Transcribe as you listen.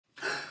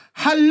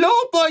Hello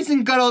boys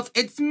and girls,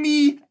 it's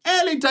me,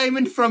 Ellie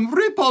Diamond from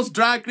RuPaul's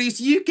Drag Race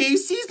UK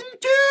Season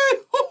 2!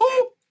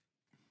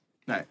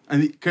 No, I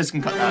think Chris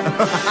can cut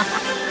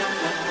that.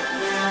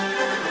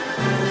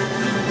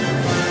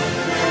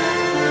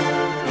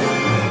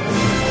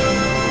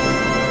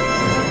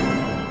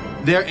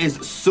 There is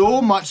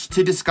so much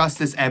to discuss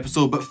this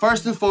episode, but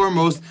first and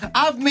foremost,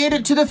 I've made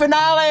it to the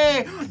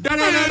finale!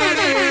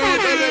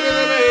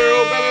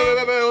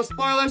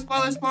 Spoiler,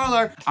 spoiler,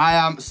 spoiler. I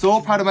am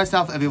so proud of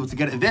myself that I've been able to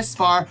get it this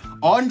far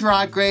on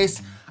Drag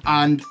Race,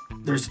 and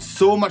there's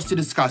so much to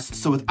discuss.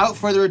 So without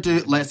further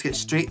ado, let's get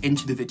straight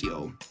into the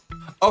video.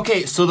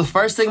 Okay, so the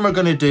first thing we're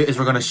gonna do is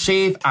we're gonna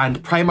shave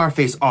and prime our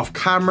face off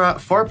camera.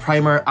 For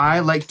primer, I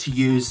like to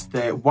use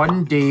the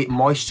One Day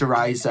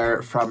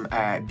Moisturizer from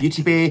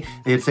Beauty Bay.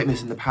 They had sent me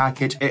this in the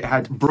package. It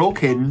had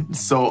broken,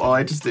 so all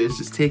I just do is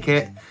just take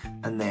it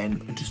and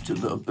then just do a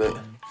little bit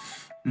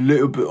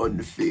on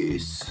the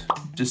face,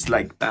 just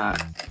like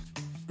that.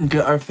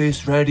 Get our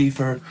face ready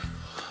for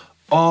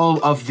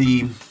all of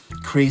the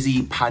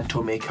crazy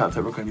Panto makeup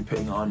that we're gonna be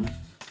putting on.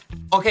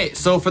 Okay,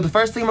 so for the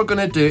first thing we're going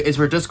to do is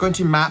we're just going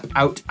to map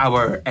out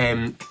our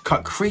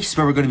cut crease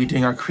where we're going to be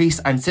doing our crease.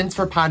 And since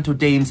for Panto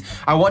Dames,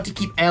 I want to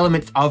keep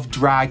elements of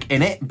drag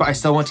in it, but I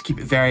still want to keep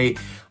it very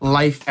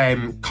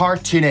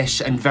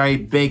cartoonish and very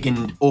big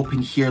and open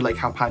here like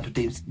how Panto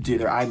Dames do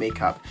their eye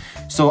makeup.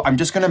 So I'm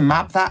just going to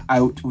map that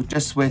out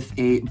just with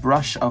a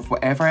brush of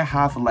whatever I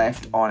have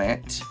left on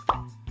it.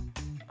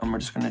 And we're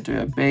just going to do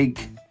a big,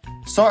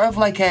 sort of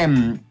like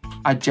a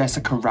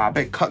Jessica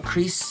Rabbit cut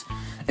crease.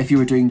 If you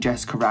were doing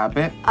Jessica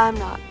Rabbit. I'm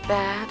not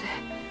bad.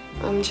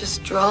 I'm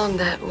just drawn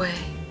that way.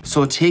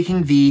 So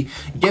taking the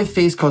Give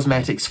Face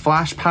Cosmetics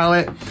Flash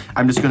Palette,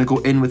 I'm just going to go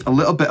in with a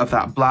little bit of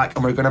that black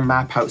and we're going to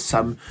map out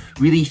some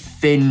really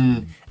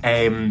thin,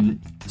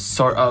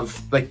 sort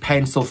of like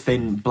pencil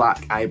thin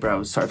black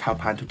eyebrows, sort of how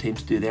Panto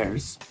Dames do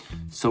theirs.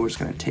 So we're just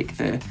going to take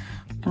the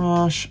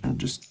brush and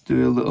just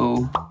do a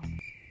little...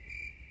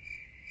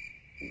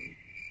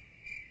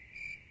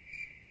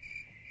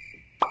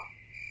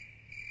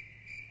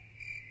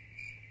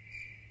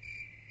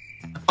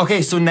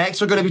 Okay, so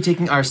next we're going to be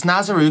taking our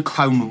Snazaroo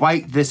Clown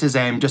White. This is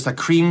just a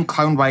cream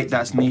clown white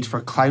that's made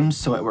for clowns,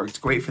 so it works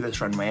great for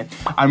this runway.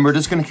 And we're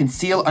just going to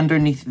conceal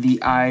underneath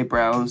the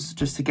eyebrows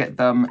just to get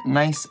them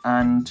nice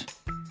and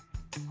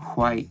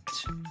white.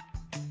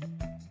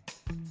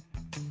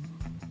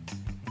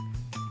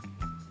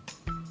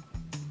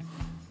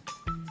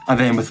 And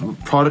then with the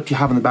product you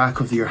have on the back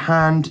of your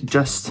hand,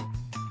 just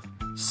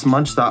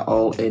smudge that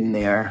all in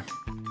there,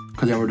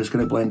 because then we're just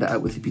going to blend it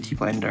out with the Beauty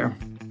Blender.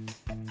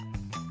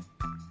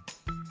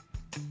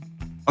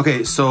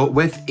 Okay, so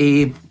with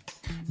a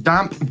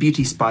damp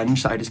beauty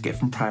sponge that I just get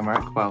from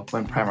Primark, well,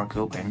 when Primark is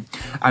open,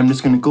 I'm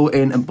just going to go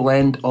in and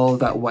blend all of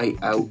that white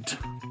out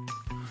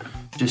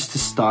just to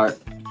start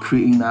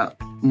creating that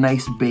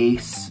nice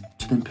base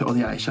to then put all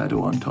the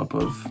eyeshadow on top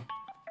of.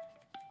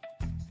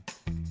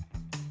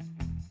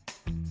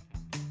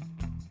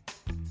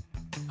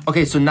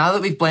 Okay, so now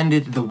that we've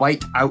blended the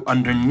white out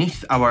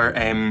underneath our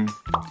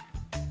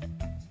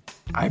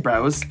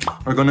eyebrows,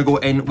 we're going to go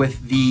in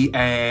with the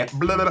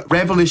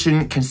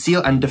Revolution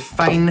Conceal and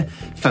Define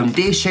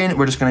Foundation.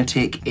 We're just going to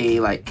take a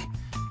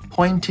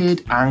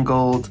pointed,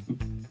 angled,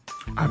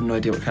 I have no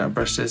idea what kind of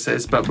brush this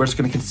is, but we're just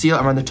going to conceal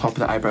around the top of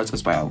the eyebrows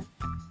as well.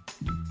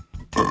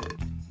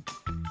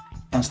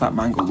 That's that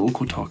Mango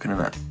loco talking in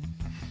it.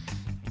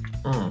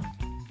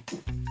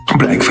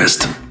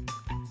 Breakfast.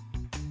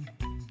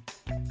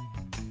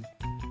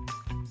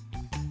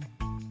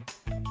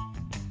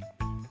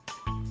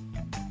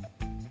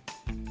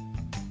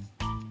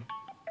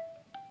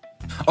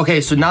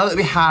 Okay, so now that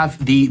we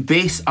have the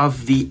base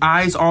of the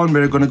eyes on,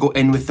 we're going to go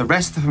in with the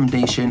rest of the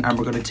foundation and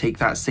we're going to take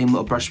that same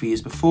little brush we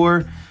used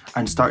before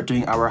and start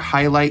doing our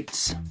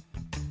highlights.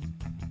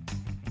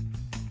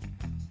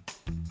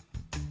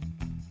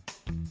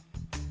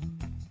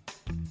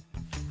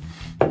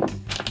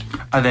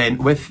 And then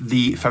with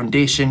the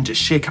foundation,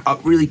 just shake it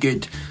up really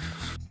good.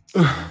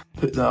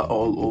 Put that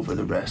all over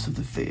the rest of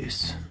the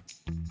face.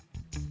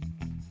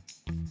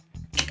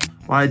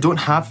 Well, I don't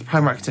have the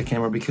Primark stick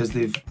anymore because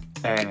they've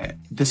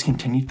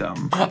discontinued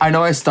them. I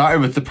know I started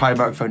with the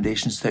Primark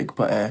foundation stick,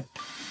 but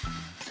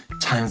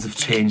times have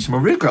changed. I'm a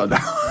real girl now.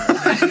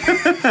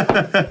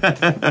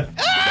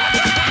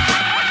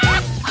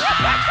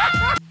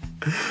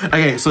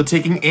 Okay, so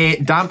taking a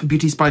damp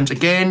beauty sponge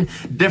again,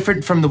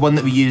 different from the one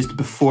that we used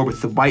before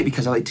with the white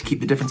because I like to keep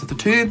the difference of the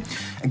two.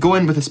 And go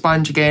in with a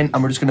sponge again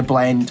and we're just going to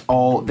blend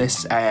all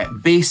this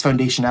base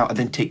foundation out and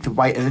then take the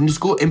white and then just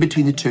go in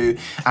between the two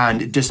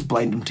and just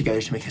blend them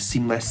together to make a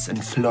seamless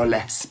and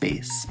flawless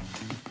base.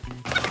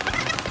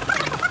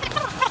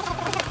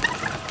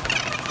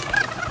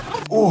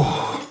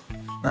 Oh,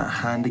 that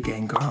hand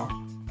again, girl.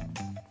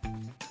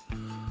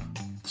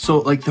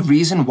 So the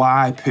reason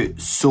why I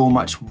put so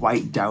much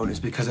white down is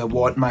because I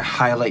want my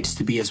highlights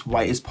to be as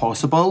white as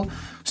possible.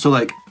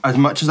 So as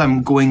much as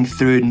I'm going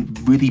through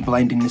and really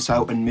blending this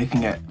out and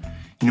making it,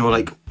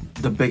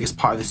 the biggest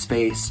part of this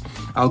face.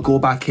 I'll go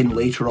back in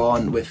later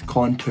on with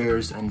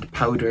contours and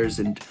powders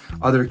and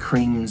other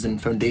creams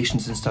and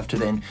foundations and stuff to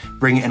then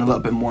bring it in a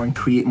little bit more and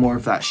create more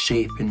of that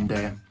shape and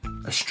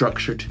a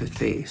structure to the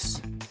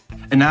face.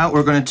 And now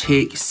we're going to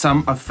take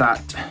some of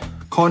that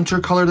contour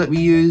colour that we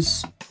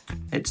use.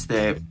 It's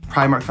the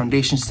Primark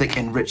foundation stick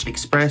in Rich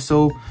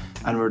Espresso,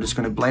 and we're just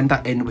going to blend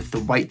that in with the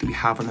white that we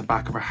have on the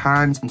back of our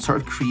hands and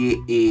sort of create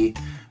a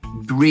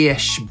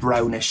greyish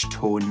brownish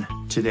tone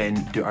to then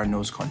do our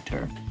nose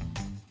contour.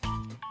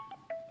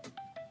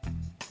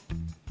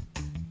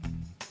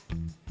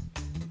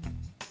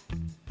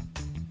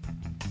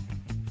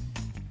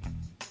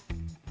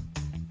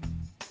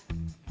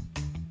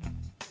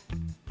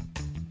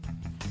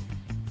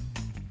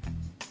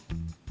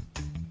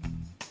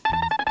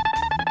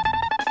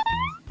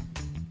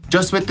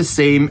 Just with the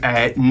same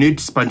nude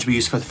sponge we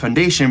used for the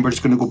foundation, we're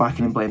just going to go back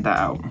in and blend that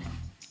out.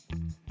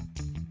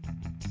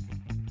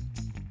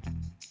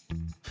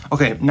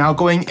 Okay, now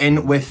going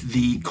in with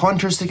the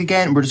contour stick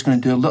again, we're just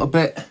going to do a little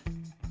bit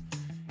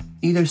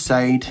either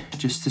side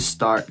just to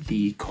start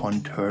the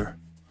contour.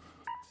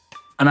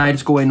 And I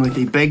just go in with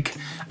a big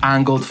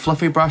angled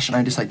fluffy brush and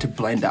I just like to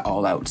blend it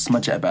all out,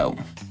 smudge it about.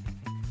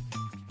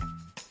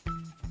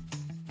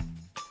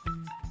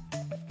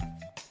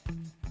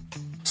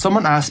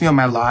 Someone asked me on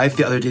my live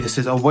the other day, they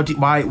says, oh,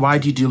 why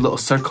do you do little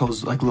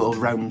circles, like little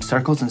round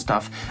circles and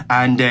stuff?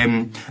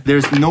 And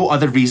there's no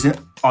other reason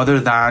other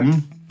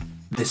than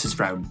this is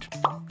round.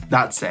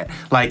 That's it.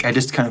 Like, I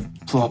just kind of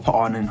plop it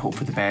on and hope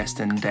for the best.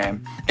 And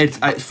it's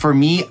for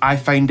me, I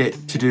find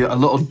it to do a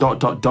little dot,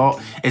 dot,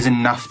 dot is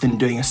enough than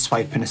doing a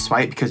swipe and a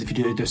swipe, because if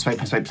you do a swipe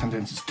and a swipe,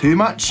 sometimes it's too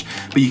much.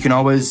 But you can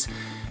always,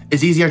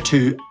 it's easier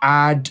to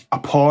add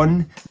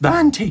upon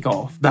than take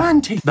off,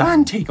 than take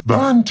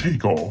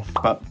off.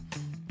 But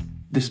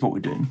this is what we're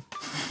doing.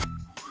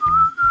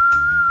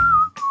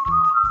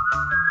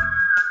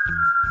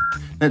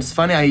 It's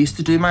funny, I used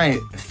to do my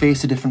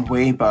face a different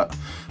way, but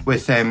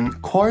with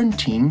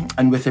quarantine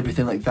and with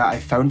everything like that, I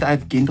found that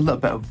I've gained a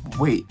little bit of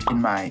weight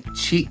in my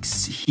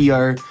cheeks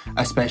here,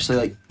 especially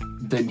like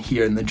down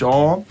here in the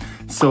jaw.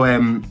 So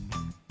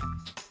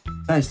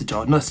that is the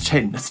jaw, no, it's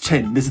chin,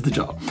 this is the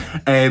jaw.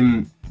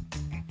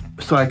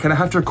 So I kind of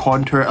have to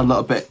contour a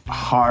little bit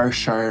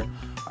harsher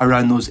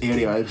around those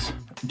areas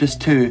just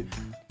to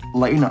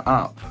lighten it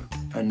up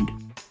and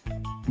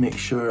make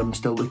sure I'm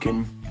still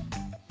looking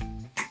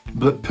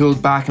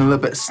pulled back and a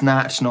little bit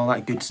snatched and all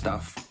that good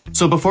stuff.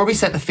 So before we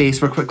set the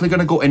face, we're quickly going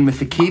to go in with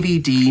the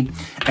KVD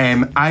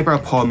eyebrow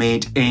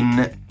pomade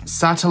in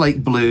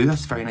Satellite Blue.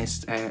 That's a very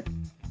nice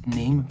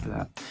name for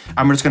that.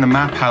 And we're just going to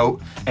map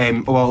out,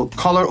 well,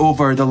 colour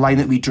over the line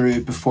that we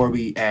drew before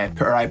we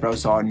put our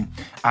eyebrows on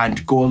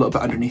and go a little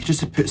bit underneath just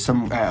to put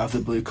some of the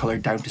blue colour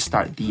down to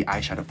start the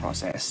eyeshadow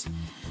process.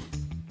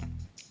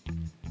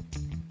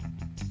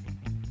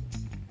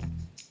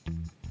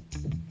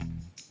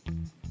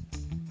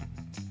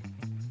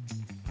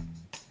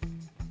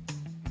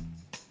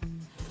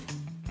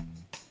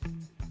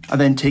 And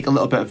then take a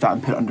little bit of that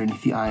and put it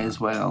underneath the eye as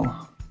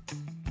well.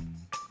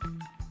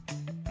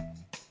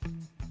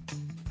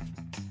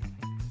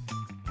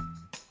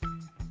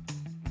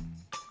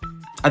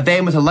 And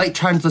then with a light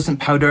translucent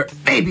powder,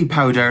 baby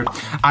powder,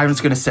 I'm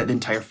just gonna set the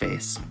entire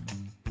face.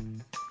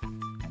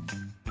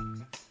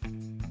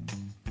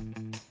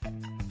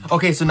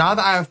 Okay, so now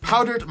that I've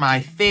powdered my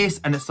face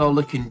and it's all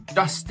looking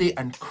dusty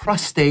and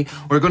crusty,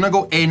 we're gonna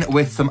go in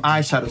with some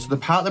eyeshadow. So the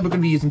palette that we're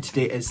gonna be using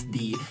today is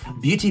the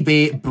Beauty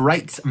Bay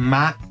Bright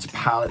Matte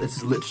palette. This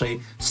is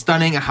literally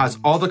stunning. It has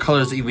all the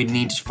colors that you would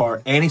need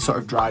for any sort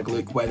of drag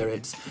look, whether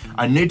it's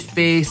a nude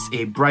face,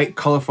 a bright,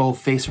 colorful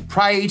face for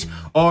pride,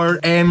 or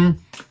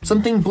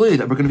something blue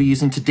that we're gonna be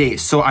using today.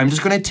 So I'm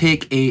just gonna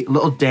take a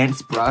little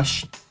dense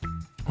brush,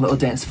 little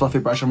dense fluffy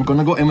brush, and we're going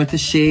to go in with the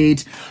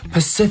shade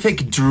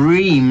Pacific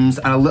Dreams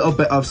and a little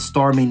bit of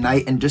Stormy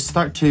Night and just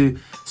start to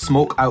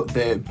smoke out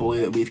the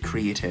blue that we've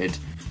created.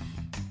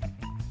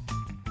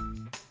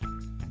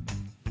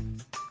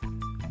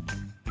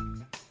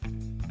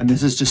 And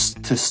this is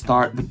just to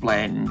start the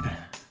blend.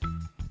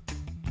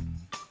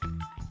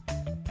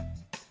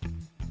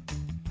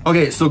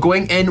 Okay, so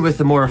going in with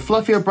the more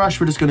fluffier brush,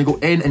 we're just going to go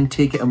in and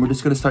take it and we're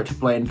just going to start to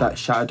blend that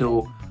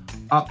shadow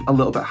up a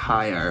little bit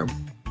higher.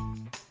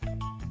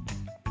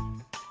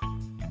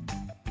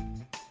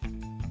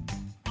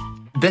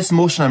 This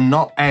motion, I'm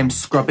not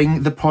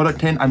scrubbing the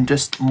product in, I'm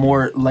just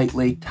more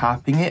lightly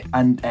tapping it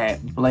and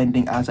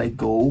blending as I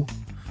go,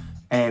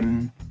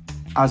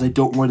 as I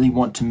don't really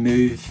want to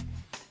move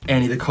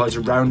any of the colours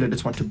around. I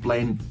just want to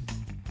blend,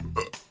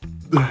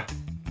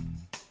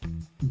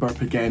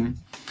 burp again,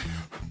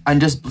 and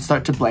just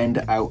start to blend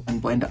it out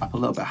and blend it up a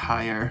little bit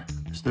higher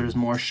so there's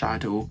more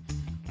shadow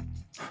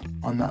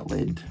on that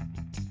lid.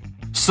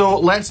 So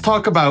let's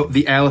talk about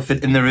the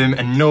elephant in the room,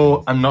 and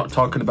no, I'm not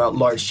talking about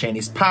Lord's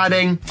Chinese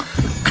padding.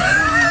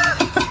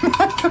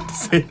 I can't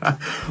say that.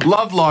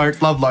 Love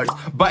Lords, love Lords.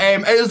 But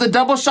it was a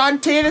double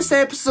Shantae this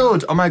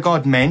episode. Oh my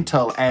god,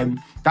 mental.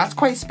 That's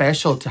quite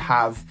special to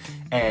have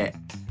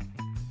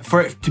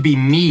for it to be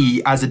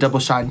me as a double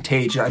Shantae, do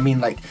you know what I mean?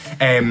 Like,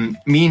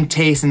 me and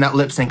Tace in that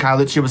lip sync, I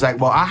literally was like,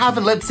 well, I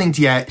haven't lip synced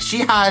yet. She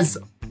has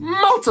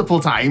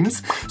multiple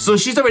times. So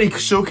she's already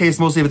showcased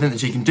most of everything that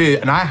she can do,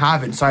 and I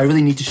haven't. So I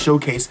really need to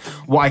showcase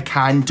what I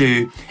can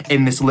do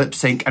in this lip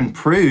sync and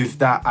prove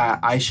that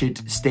I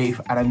should stay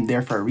and I'm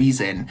there for a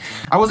reason.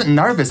 I wasn't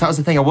nervous. That was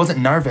the thing. I wasn't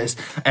nervous.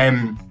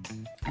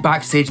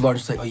 Backstage, Lauren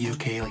was like, "Are you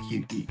okay? Like,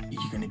 you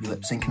gonna be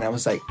lip syncing?" I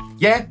was like,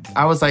 "Yeah."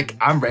 I was like,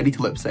 "I'm ready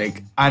to lip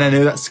sync." And I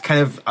know that's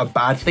kind of a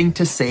bad thing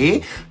to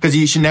say because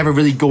you should never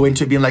really go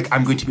into it being like,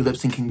 "I'm going to be lip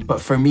syncing." But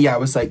for me, I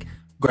was like,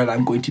 "Girl,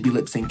 I'm going to be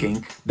lip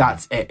syncing.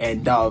 That's it.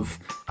 End of.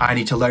 I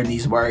need to learn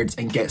these words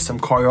and get some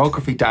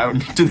choreography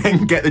down to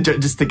then get the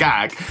judges to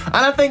gag." And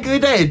I think we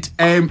did.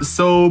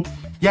 So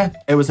yeah,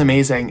 it was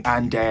amazing,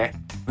 and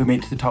we made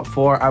it to the top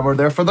 4, and we're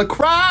there for the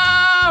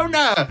crown.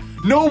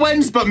 No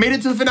wins, but made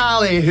it to the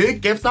finale. Who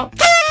gives up?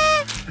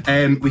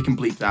 We can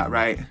bleep that,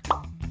 right?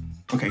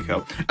 Okay,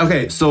 cool.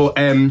 Okay, so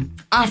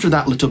after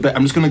that little bit,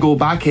 I'm just gonna go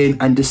back in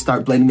and just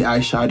start blending the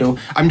eyeshadow.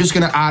 I'm just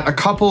gonna add a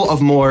couple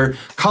of more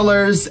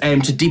colors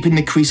to deepen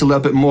the crease a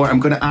little bit more. I'm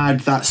gonna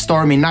add that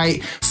Stormy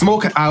Night,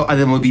 smoke it out, and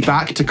then we'll be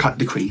back to cut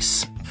the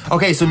crease.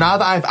 Okay, so now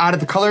that I've added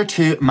the color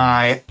to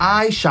my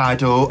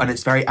eyeshadow and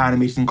it's very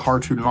animated and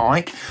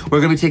cartoon-like, we're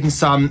gonna be taking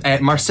some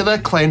Marcella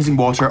cleansing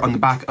water on the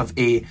back of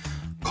a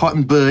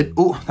cotton bud.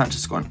 Oh, that's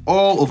just gone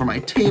all over my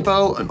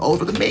table and all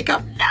over the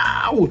makeup.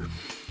 No!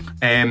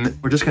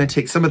 We're just gonna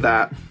take some of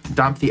that,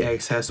 damp the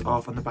excess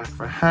off on the back of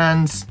our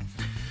hands,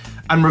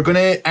 and we're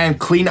gonna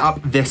clean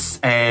up this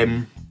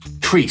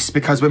crease,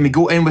 because when we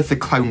go in with the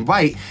clown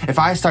white, if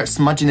I start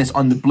smudging this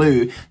on the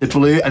blue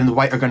and the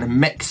white are gonna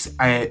mix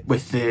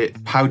with the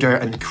powder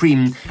and the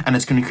cream, and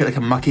it's gonna create like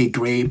a mucky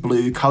grey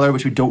blue color,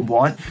 which we don't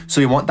want.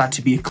 So we want that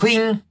to be a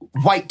clean,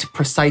 white,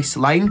 precise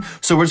line.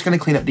 So we're just gonna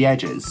clean up the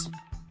edges.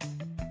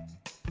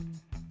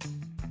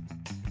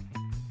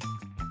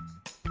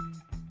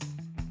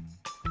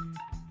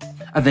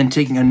 And then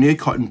taking a new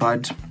cotton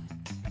bud,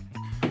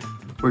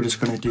 we're just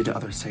gonna do the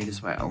other side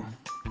as well.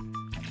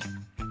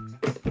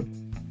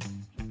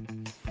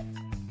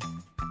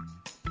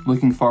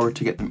 Looking forward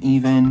to get them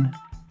even.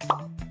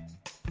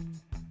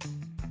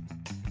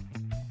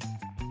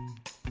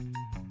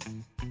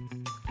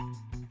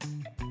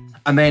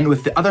 And then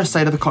with the other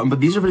side of the cotton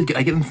bud, these are really good.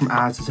 I get them from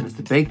Asda, and it's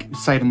the big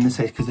side on this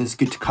side because it's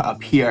good to cut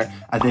up here.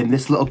 And then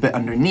this little bit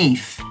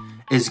underneath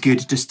is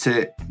good just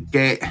to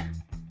get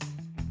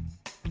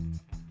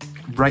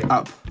right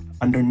up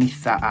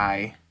underneath that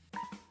eye.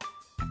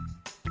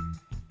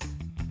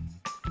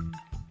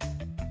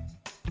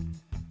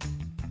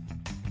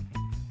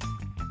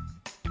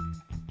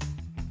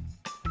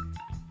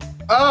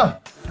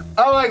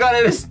 Oh my god,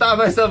 I just stabbed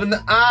myself in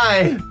the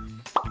eye.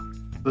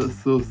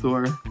 That's so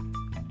sore.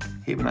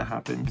 Hate when that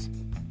happens.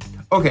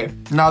 Okay,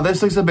 now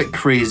this looks a bit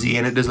crazy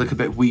and it does look a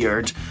bit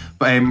weird,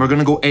 but we're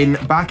gonna go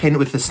back in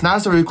with the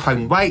Snazaroo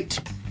Clown White.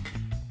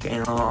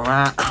 Getting all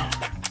that.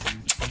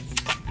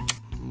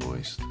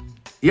 Moist.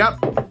 Yep.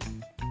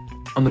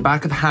 On the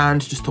back of the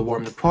hand, just to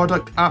warm the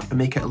product up and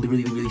make it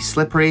really, really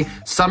slippery.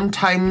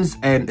 Sometimes,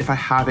 if I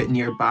have it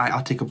nearby,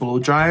 I'll take a blow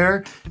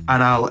dryer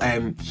and I'll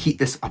heat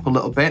this up a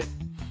little bit.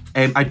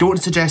 I don't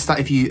suggest that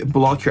if you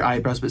block your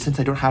eyebrows, but since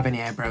I don't have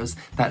any eyebrows,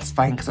 that's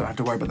fine because I don't have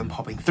to worry about them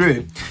popping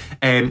through.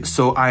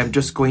 So I'm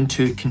just going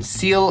to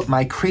conceal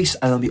my crease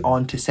and I'll be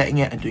on to setting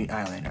it and doing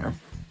eyeliner.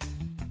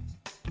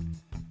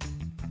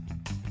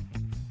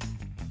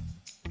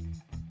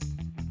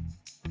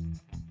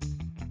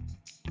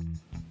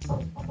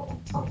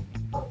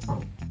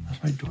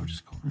 Where's my door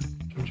just going?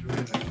 Don't you read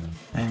it?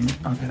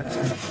 I'll get it.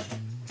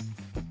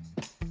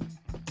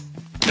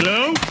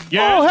 Hello?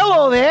 Yeah. Oh,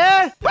 hello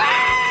there.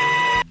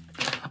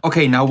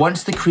 Okay, now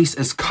once the crease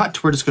is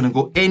cut, we're just gonna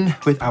go in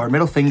with our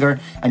middle finger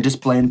and just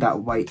blend that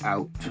white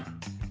out.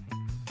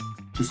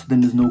 Just so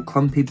then there's no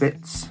clumpy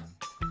bits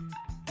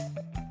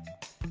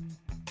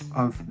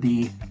of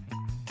the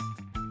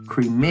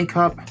cream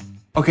makeup.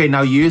 Okay,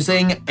 now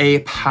using a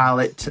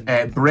palette,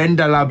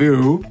 Brenda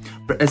Labou.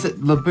 Is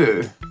it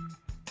Labou?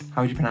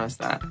 How would you pronounce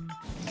that?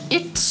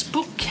 It's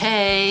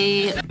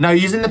bouquet. Now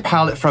using the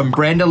palette from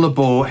Brenda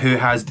LeBeau, who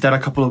has done a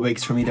couple of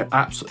wigs for me, they're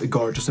absolutely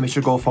gorgeous, so make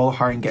sure to go follow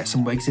her and get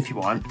some wigs if you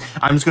want.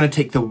 I'm just going to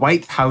take the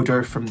white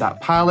powder from that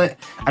palette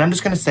and I'm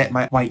just going to set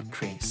my white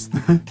crease.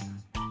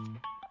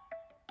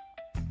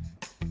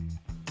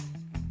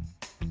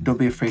 Don't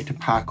be afraid to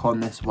pack on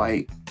this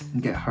white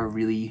and get her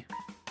really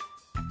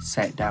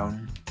set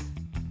down.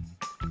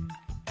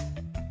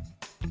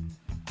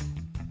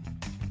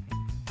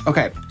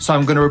 Okay, so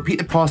I'm going to repeat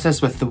the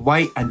process with the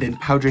white and then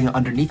powdering it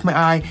underneath my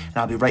eye, and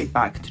I'll be right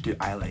back to do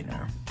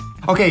eyeliner.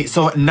 Okay,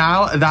 so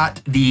now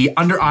that the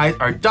under eyes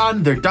are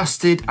done, they're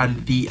dusted,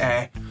 and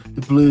the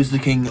blue is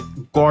looking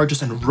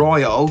gorgeous and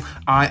royal,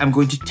 I am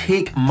going to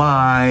take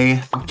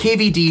my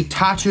KVD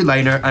tattoo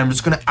liner and I'm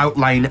just going to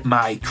outline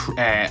my,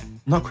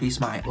 not crease,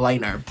 my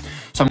liner.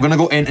 So I'm going to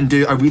go in and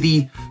do a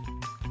really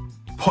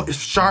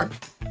sharp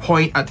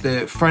point at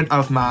the front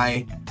of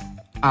my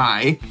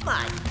eye.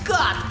 My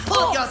God,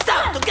 pull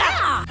yourself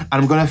together!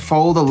 And I'm gonna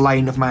follow the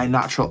line of my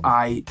natural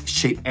eye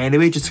shape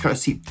anyway, just to kind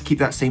of keep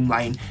that same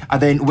line.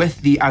 And then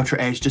with the outer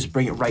edge, just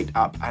bring it right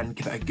up and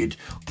give it a good,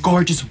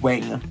 gorgeous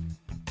wing.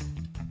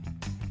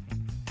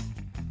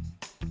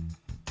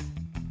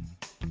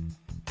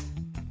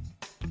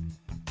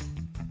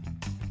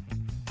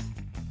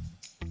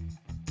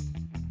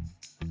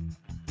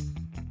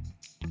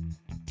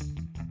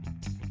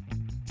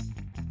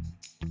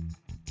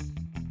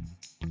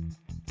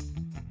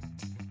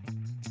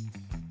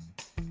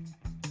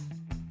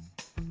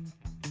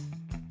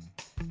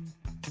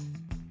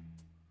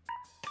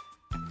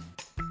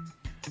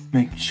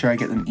 Making sure I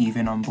get them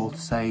even on both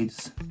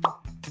sides.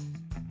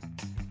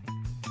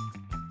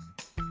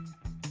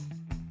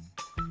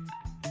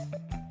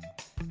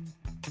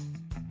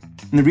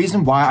 And the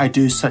reason why I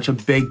do such a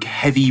big,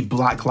 heavy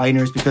black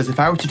liner is because if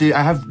I were to do,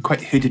 I have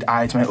quite hooded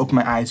eyes. When I open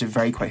my eyes, they're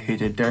very quite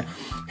hooded. They're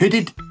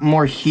hooded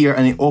more here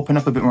and they open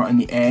up a bit more on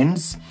the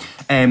ends.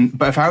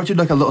 But if I were to do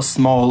like a little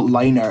small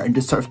liner and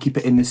just sort of keep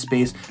it in this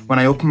space, when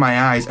I open my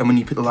eyes and when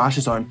you put the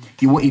lashes on,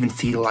 you won't even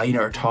see the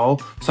liner at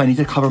all. So I need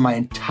to cover my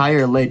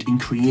entire lid and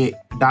create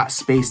that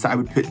space that I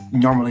would put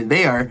normally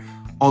there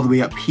all the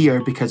way up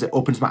here, because it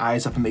opens my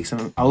eyes up and makes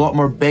them a lot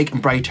more big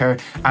and brighter,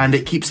 and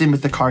it keeps in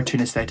with the cartoon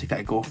aesthetic that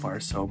I go for.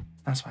 So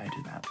that's why I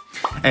do that.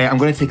 I'm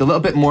going to take a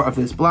little bit more of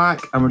this black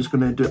and we're just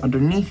going to do it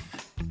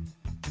underneath.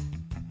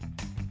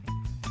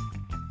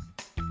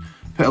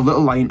 Put a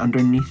little line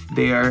underneath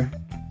there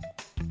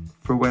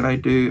for when I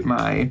do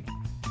my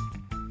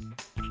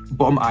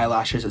bottom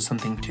eyelashes as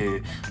something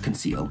to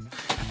conceal.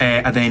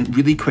 And then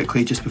really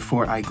quickly, just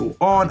before I go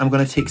on, I'm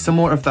going to take some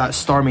more of that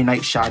Stormy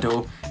Night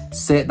shadow,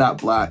 set that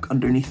black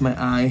underneath my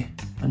eye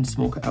and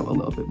smoke it out a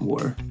little bit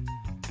more.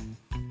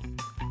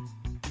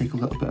 Take a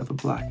little bit of a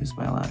black as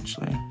well,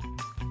 actually.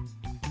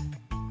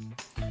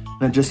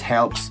 And it just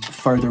helps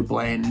further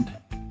blend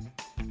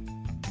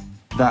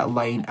that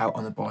line out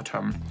on the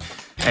bottom.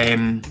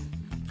 And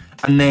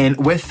then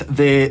with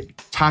the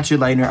tattoo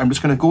liner, I'm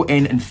just going to go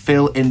in and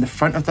fill in the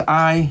front of the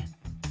eye.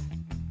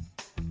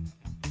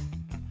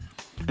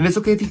 And it's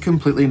okay if you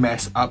completely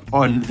mess up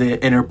on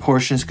the inner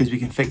portions, because we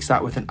can fix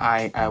that with an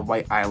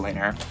white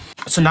eyeliner.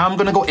 So now I'm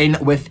going to go in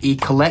with a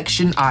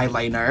collection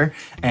eyeliner.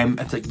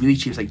 It's like really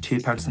cheap, it's like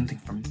 £2 something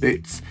from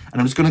Boots. And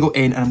I'm just going to go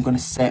in and I'm going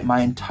to set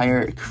my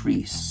entire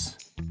crease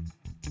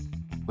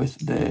with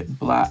the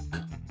black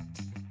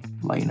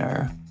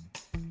liner.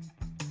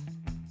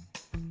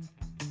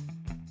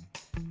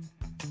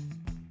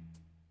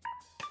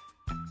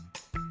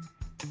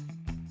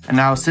 And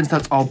now, since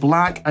that's all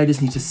black, I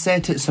just need to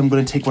set it. So I'm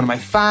going to take one of my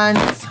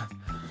fans,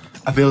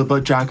 available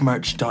at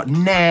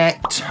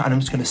dragmerch.net, and I'm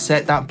just going to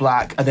set that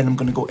black, and then I'm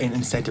going to go in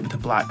and set it with a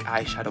black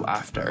eyeshadow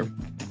after.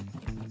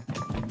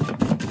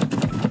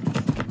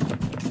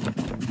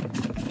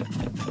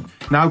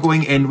 Now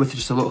going in with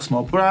just a little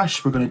small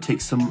brush, we're going to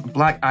take some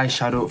black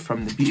eyeshadow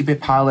from the Beauty Bay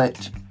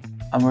palette,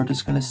 and we're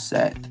just going to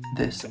set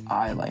this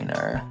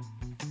eyeliner.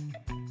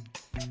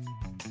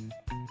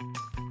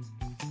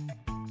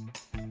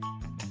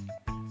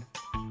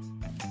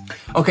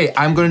 Okay,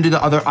 I'm going to do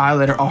the other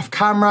eyeliner off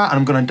camera, and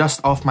I'm going to dust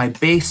off my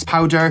base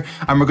powder,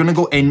 and we're going to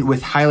go in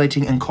with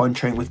highlighting and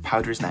contouring with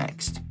powders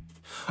next.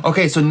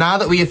 Okay, so now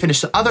that we have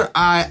finished the other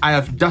eye, I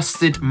have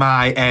dusted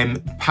my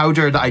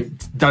powder that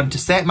I've done to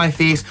set my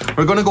face.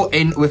 We're going to go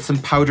in with some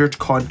powdered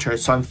contour.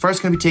 So I'm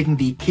first going to be taking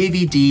the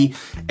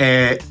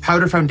KVD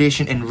Powder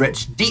Foundation in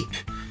Rich Deep,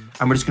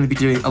 and we're just going to be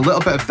doing a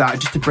little bit of that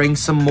just to bring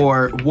some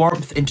more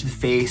warmth into the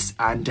face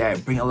and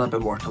bring it a little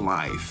bit more to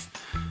life.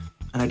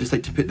 And I just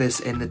like to put this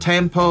in the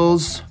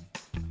temples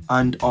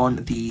and on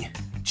the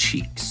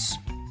cheeks.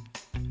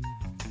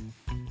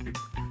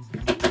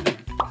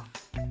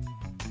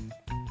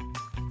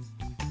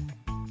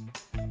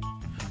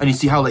 And you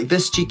see how like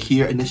this cheek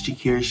here and this cheek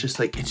here is just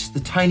like, it's just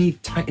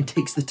the it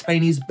takes the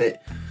tiniest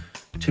bit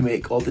to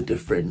make all the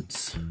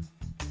difference.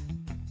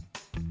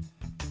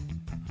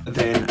 And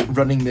then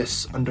running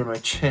this under my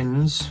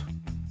chins,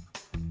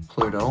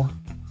 plural.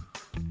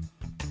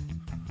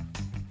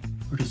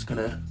 We're just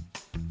gonna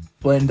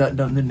blend that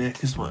down the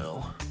neck as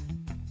well.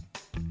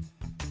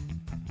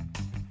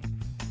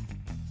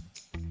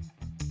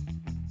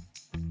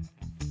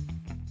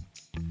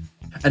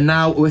 And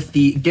now with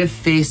the Give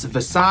Face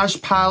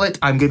Visage palette,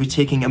 I'm going to be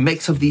taking a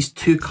mix of these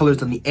two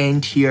colours on the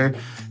end here,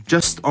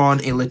 just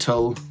on a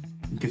little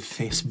Give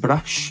Face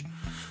brush.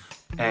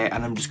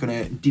 And I'm just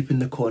going to deepen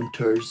the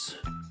contours.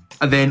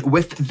 And then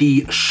with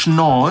the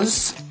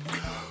Schnoz,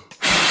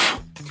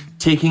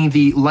 taking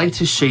the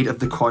lightest shade of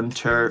the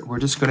contour, we're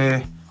just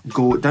going to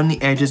go down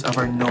the edges of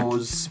our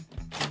nose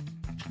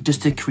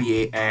just to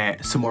create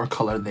some more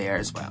colour there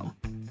as well.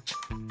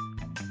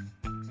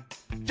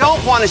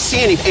 Don't want to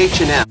see any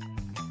H&M.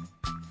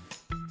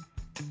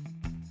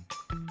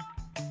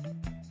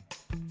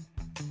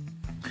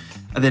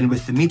 And then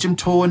with the medium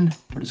tone,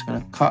 we're just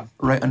going to cut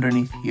right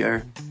underneath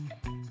here,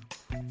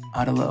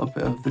 add a little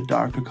bit of the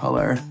darker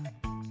colour,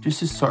 just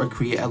to sort of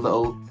create a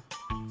little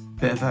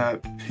bit of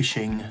a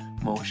pushing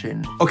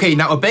motion. Okay,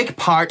 now a big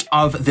part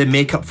of the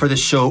makeup for the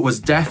show was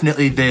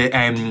definitely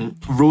the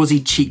rosy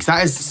cheeks.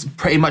 That is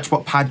pretty much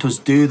what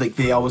Pantos do. Like,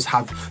 they always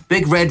have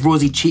big red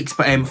rosy cheeks.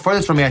 But for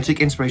this runway, I took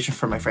inspiration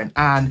from my friend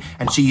Anne,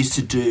 and she used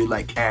to do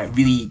like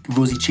really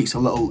rosy cheeks, a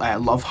little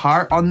love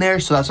heart on there.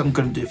 So that's what I'm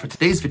going to do for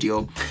today's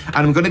video. And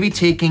I'm going to be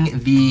taking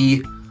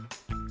the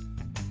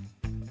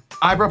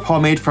eyebrow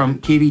pomade from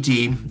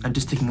KVD and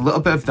just taking a little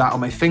bit of that on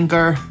my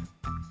finger,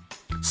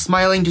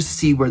 smiling just to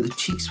see where the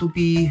cheeks will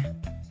be.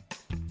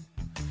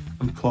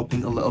 I'm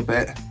plopping a little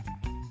bit.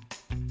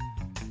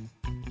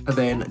 And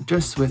then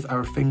just with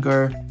our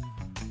finger,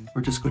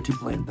 we're just going to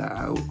blend that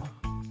out.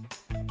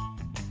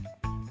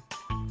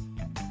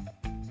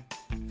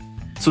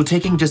 So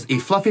taking just a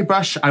fluffy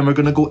brush, and we're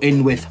gonna go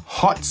in with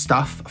Hot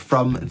Stuff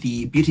from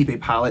the Beauty Bay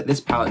palette. This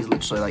palette is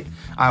literally like,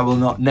 I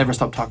will never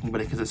stop talking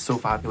about it because it's so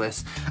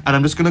fabulous. And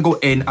I'm just gonna go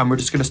in and we're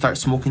just gonna start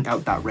smoking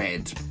out that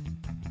red.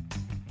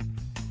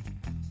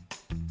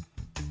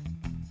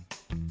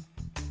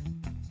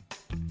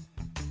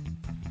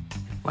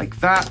 Like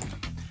that.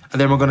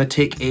 And then we're gonna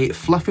take a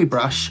fluffy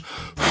brush,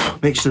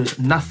 make sure there's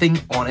nothing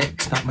on it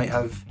that might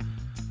have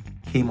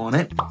came on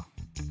it.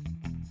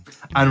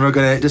 And we're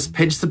gonna just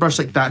pinch the brush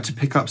like that to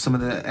pick up some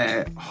of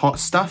the hot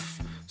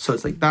stuff. So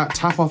it's like that,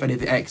 tap off any of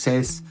the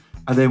excess,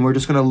 and then we're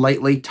just gonna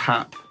lightly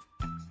tap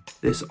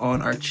this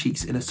on our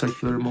cheeks in a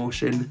circular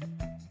motion,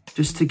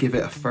 just to give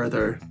it a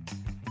further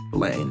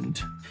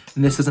blend.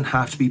 And this doesn't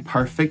have to be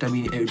perfect. I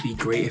mean, it would be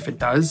great if it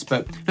does,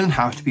 but it doesn't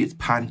have to be, it's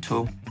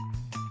Panto.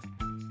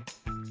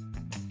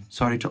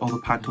 Sorry to all the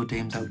Panto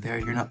dames out there,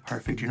 you're not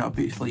perfect, you're not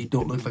beautiful, you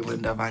don't look like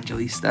Linda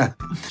Evangelista.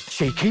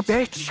 Cheeky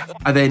bitch.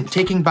 And then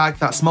taking back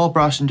that small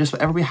brush and just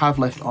whatever we have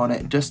left on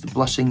it, just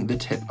blushing the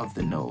tip of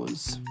the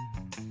nose.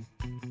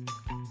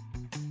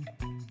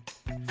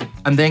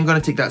 I'm then going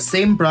to take that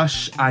same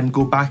brush and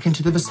go back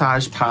into the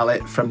Visage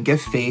palette from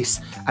Give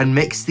Face and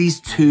mix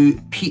these two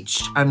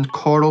peach and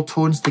coral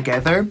tones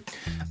together.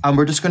 And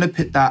we're just going to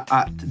put that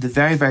at the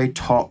very, very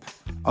top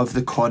of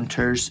the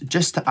contours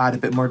just to add a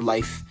bit more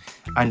life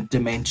and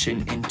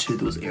dimension into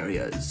those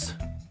areas.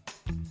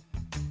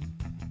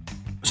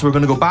 So we're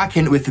going to go back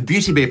in with the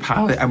Beauty Bay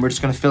palette and we're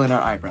just going to fill in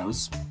our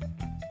eyebrows.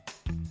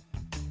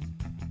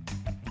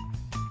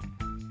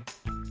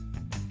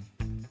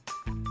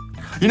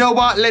 You know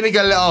what? Let me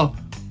get a little...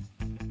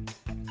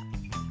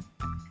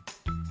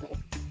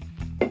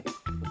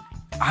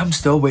 I'm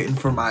still waiting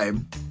for my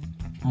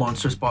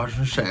monster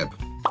sponsorship.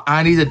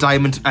 I need a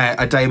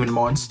diamond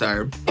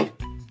monster.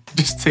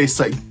 Just tastes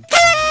like...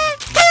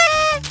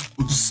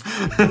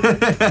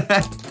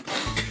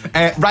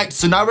 Right,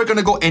 so now we're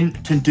gonna go in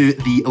to do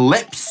the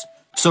lips.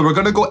 So we're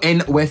gonna go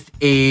in with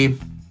a,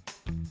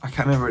 I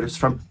can't remember where it is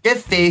from,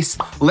 Give Face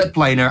lip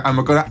liner, and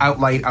we're gonna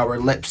outline our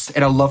lips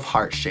in a love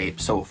heart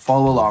shape. So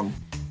follow along.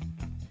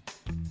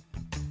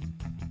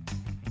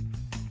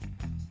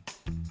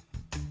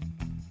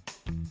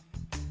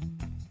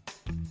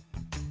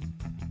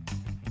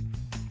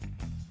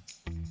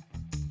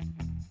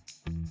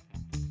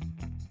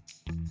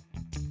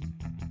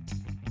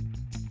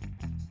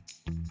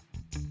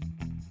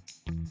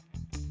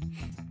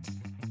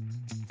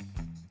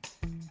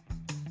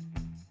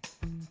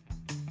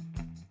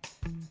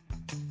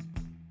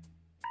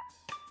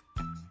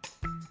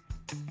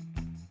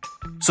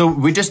 So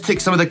we just took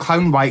some of the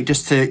Clown White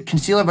just to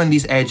conceal around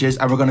these edges,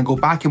 and we're going to go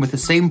back in with the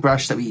same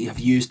brush that we have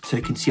used to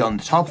conceal on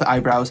the top of the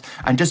eyebrows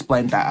and just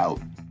blend that out.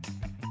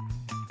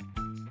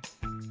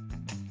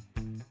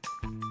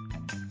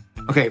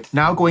 Okay,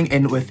 now going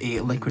in with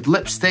a liquid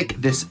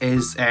lipstick. This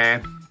is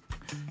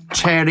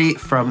Cherry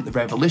from the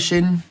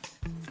Revolution.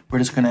 We're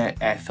just going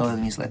to fill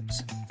in these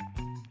lips.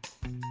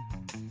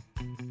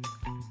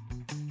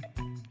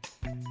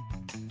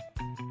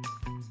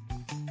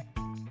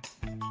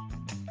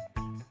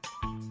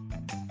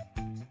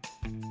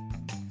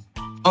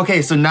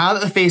 Okay, so now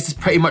that the face is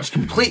pretty much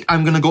complete,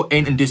 I'm gonna go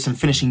in and do some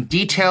finishing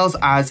details,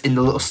 as in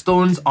the little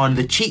stones on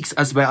the cheeks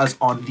as well as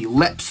on the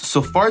lips.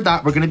 So for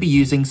that, we're gonna be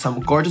using some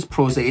gorgeous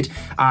Prosade.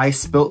 I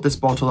spilt this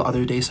bottle the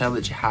other day, so I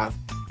literally have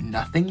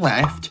nothing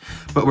left.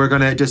 But we're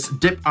gonna just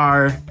dip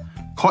our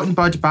cotton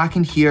bud back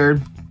in here,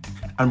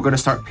 and we're gonna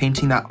start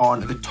painting that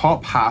on the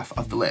top half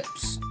of the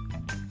lips.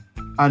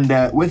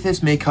 And with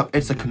this makeup,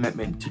 it's a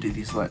commitment to do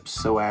these lips.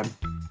 So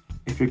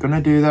if you're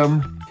gonna do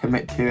them,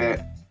 commit to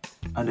it,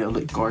 and it'll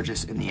look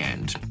gorgeous in the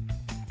end.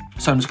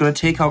 So I'm just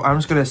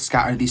gonna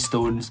scatter these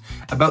stones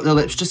about the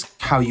lips, just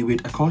how you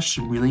would a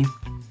costume, really.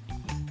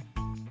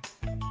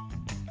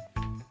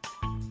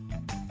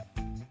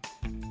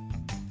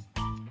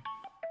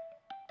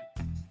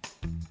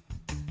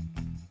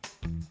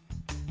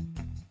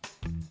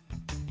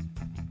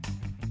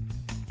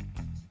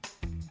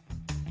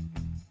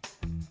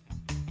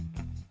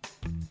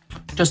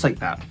 Just like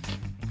that.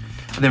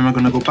 And then we're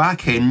gonna go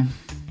back in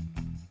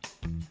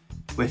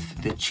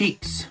with the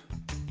cheeks.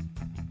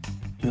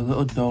 Do a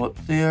little dollop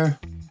there,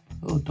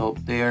 a little dollop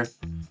there.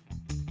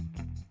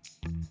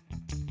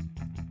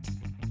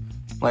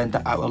 Blend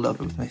that out a little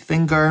bit with my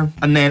finger.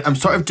 And then I'm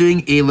sort of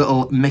doing a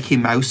little Mickey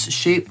Mouse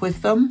shape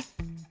with them.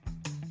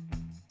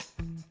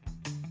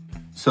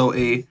 So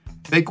a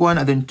big one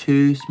and then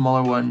 2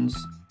 smaller ones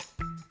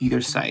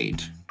either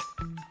side.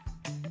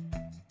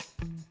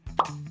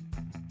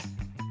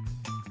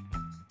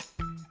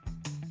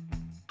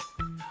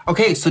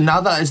 Okay, so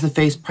now that is the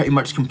face pretty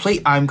much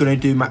complete, I'm going to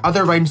do my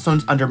other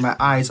rhinestones under my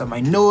eyes and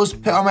my nose,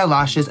 put on my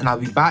lashes, and I'll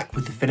be back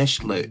with the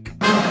finished look.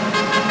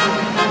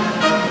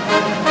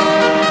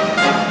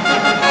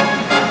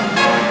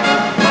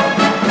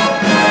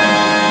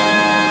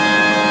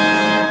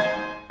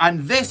 And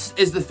this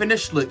is the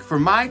finished look for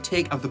my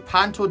take of the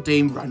Panto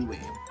Dame runway.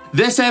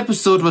 This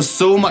episode was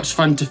so much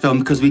fun to film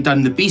because we'd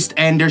done the Beast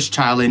Enders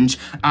challenge,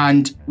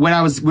 and when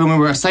we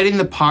were assigning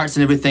the parts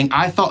and everything,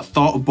 I thought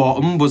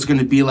Bottom was going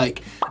to be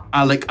like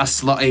a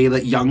slutty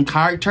like young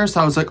character, so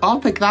I was like, oh, I'll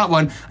pick that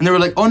one, and they were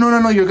like, oh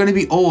no, you're going to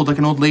be old, like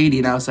an old lady,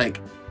 and I was like,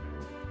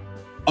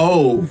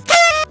 oh.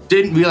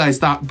 Didn't realise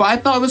that, but I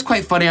thought it was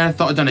quite funny and I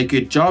thought I'd done a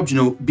good job, you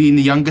know, being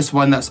the youngest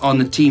one that's on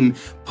the team,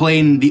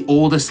 playing the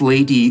oldest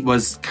lady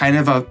was kind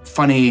of a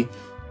funny,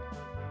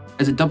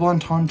 is it double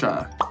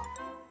entendre?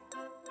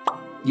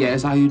 Yeah,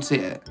 is that how you'd say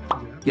it?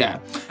 Yeah.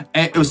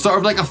 It was sort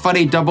of like a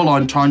funny double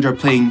entendre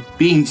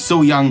being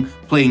so young,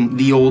 playing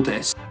the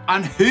oldest.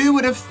 And who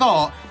would have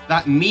thought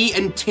that me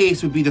and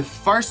Tace would be the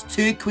first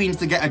 2 queens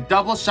to get a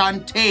double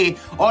Shantae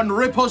on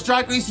RuPaul's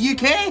Drag Race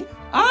UK?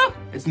 Ah,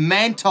 it's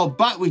mental,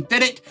 but we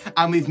did it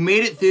and we've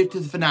made it through to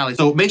the finale.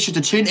 So make sure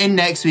to tune in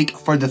next week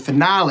for the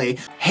finale.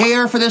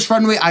 Hair for this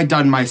runway I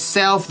done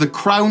myself. The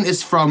crown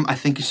is from, I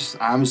think it's just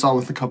Amazon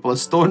with a couple of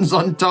stones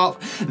on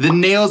top. The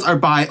nails are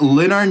by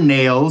Lunar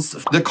Nails.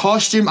 The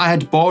costume I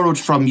had borrowed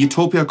from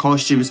Utopia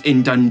Costumes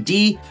in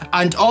Dundee.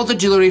 And all the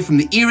jewellery from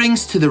the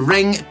earrings to the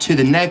ring to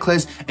the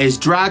necklace is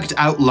Dragged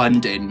Out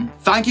London.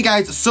 Thank you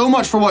guys so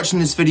much for watching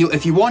this video.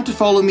 If you want to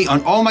follow me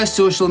on all my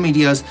social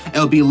medias,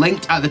 it'll be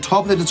linked at the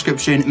top of the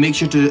description. Make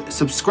sure to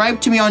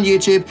subscribe to me on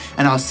YouTube,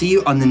 and I'll see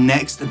you on the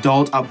next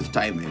Dolled Up with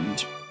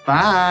Diamond.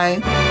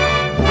 Bye!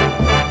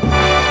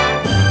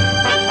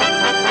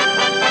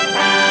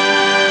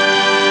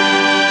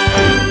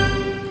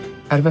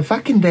 Are we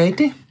fucking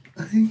ready?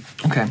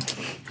 Okay.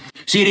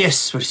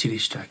 Serious. We're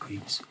serious drag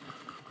queens.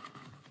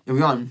 Are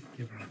we on?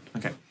 Yeah, we're on.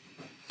 Okay.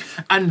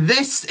 And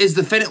this is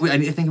the finish. Wait, I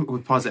need to think.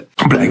 We'll pause it.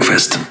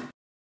 Breakfast.